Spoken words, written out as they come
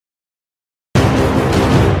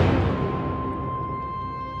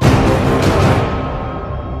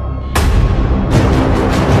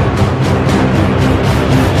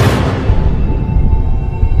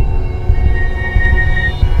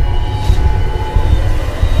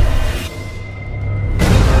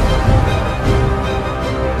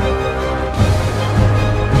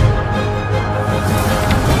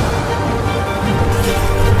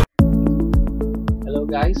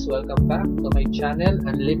channel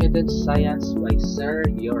Unlimited Science by Sir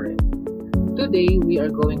Yoren. Today we are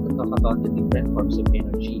going to talk about the different forms of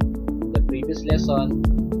energy. In the previous lesson,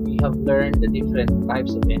 we have learned the different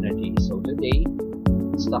types of energy. So today,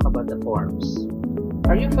 let's talk about the forms.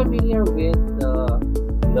 Are you familiar with the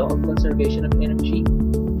law of conservation of energy?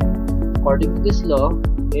 According to this law,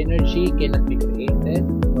 energy cannot be created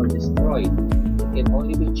or destroyed. It can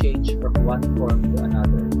only be changed from one form to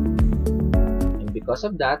another. And because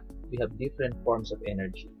of that, we have different forms of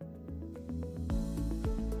energy.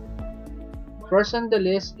 First on the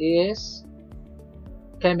list is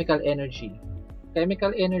chemical energy.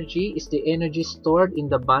 Chemical energy is the energy stored in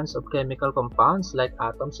the bonds of chemical compounds like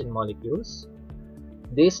atoms and molecules.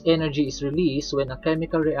 This energy is released when a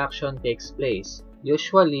chemical reaction takes place.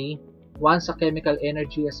 Usually, once a chemical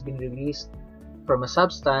energy has been released from a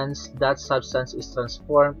substance, that substance is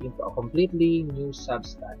transformed into a completely new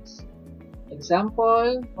substance.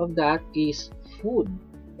 Example of that is food.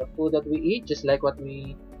 The food that we eat, just like what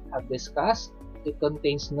we have discussed, it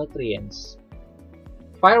contains nutrients.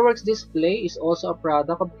 Fireworks display is also a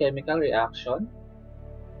product of chemical reaction,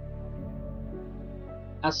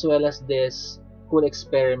 as well as this cool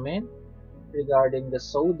experiment regarding the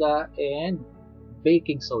soda and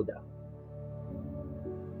baking soda.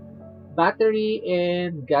 Battery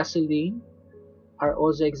and gasoline are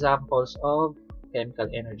also examples of chemical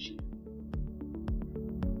energy.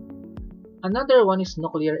 Another one is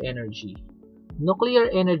nuclear energy. Nuclear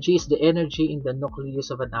energy is the energy in the nucleus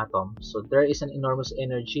of an atom. So there is an enormous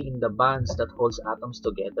energy in the bonds that holds atoms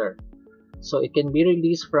together. So it can be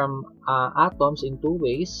released from atoms in two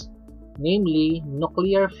ways, namely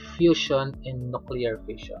nuclear fusion and nuclear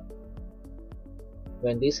fission.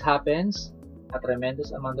 When this happens, a tremendous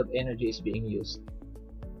amount of energy is being used.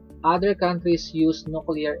 Other countries use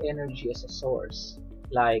nuclear energy as a source,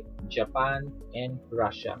 like Japan and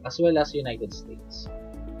Russia, as well as United States.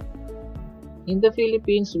 In the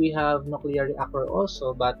Philippines, we have nuclear reactor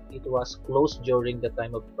also, but it was closed during the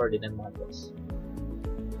time of Ferdinand Marcos.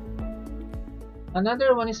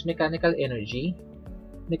 Another one is mechanical energy.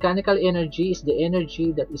 Mechanical energy is the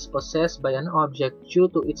energy that is possessed by an object due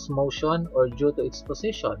to its motion or due to its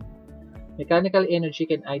position. Mechanical energy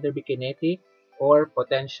can either be kinetic or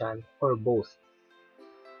potential, or both.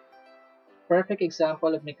 Perfect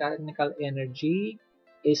example of mechanical energy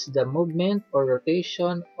is the movement or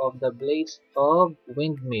rotation of the blades of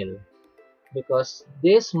windmill, because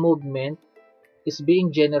this movement is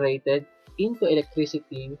being generated into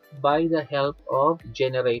electricity by the help of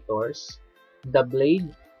generators. The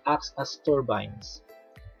blade acts as turbines.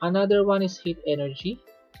 Another one is heat energy.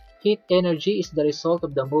 Heat energy is the result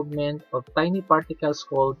of the movement of tiny particles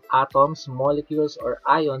called atoms, molecules, or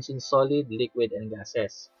ions in solid, liquid, and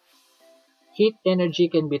gases. Heat energy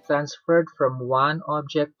can be transferred from one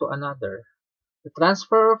object to another. The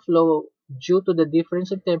transfer or flow due to the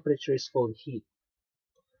difference in temperature is called heat.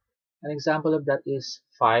 An example of that is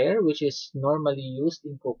fire, which is normally used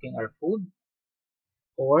in cooking our food,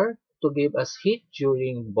 or to give us heat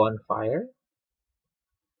during bonfire.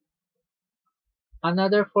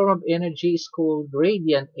 Another form of energy is called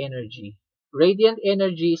radiant energy. Radiant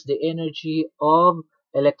energy is the energy of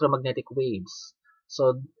electromagnetic waves.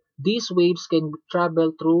 So these waves can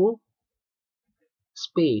travel through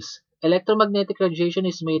space. Electromagnetic radiation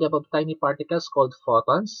is made up of tiny particles called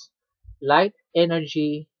photons. Light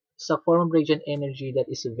energy is a form of radiant energy that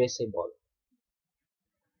is visible.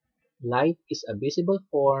 Light is a visible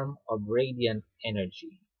form of radiant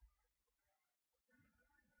energy.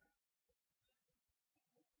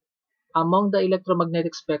 Among the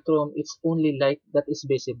electromagnetic spectrum, it's only light that is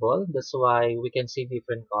visible. That's why we can see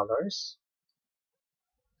different colors.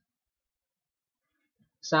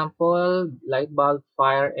 Example, light bulb,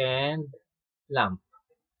 fire, and lamp.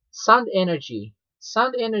 Sound energy.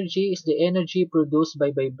 Sound energy is the energy produced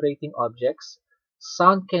by vibrating objects.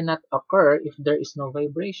 Sound cannot occur if there is no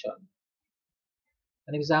vibration.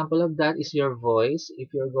 An example of that is your voice. If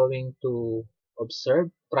you're going to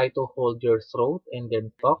observe, try to hold your throat and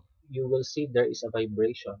then talk, you will see there is a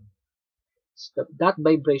vibration. So that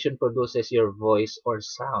vibration produces your voice or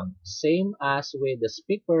sound. Same as with the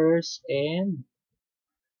speakers and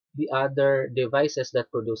the other devices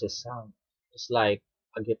that produces sound, just like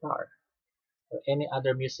a guitar or any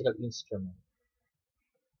other musical instrument.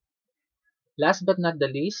 Last but not the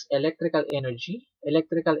least, electrical energy.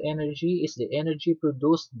 Electrical energy is the energy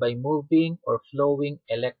produced by moving or flowing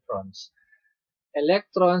electrons.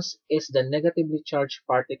 Electrons is the negatively charged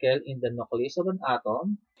particle in the nucleus of an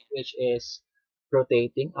atom, which is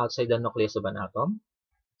rotating outside the nucleus of an atom.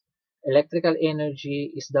 Electrical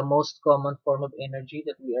energy is the most common form of energy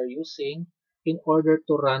that we are using in order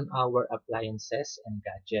to run our appliances and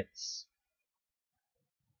gadgets.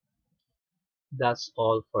 That's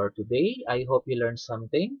all for today. I hope you learned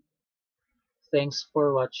something. Thanks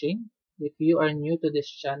for watching. If you are new to this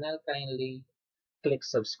channel, kindly click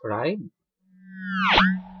subscribe,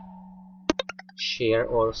 share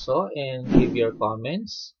also, and give your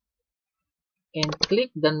comments. And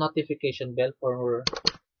click the notification bell for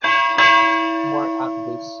more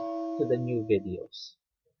updates to the new videos.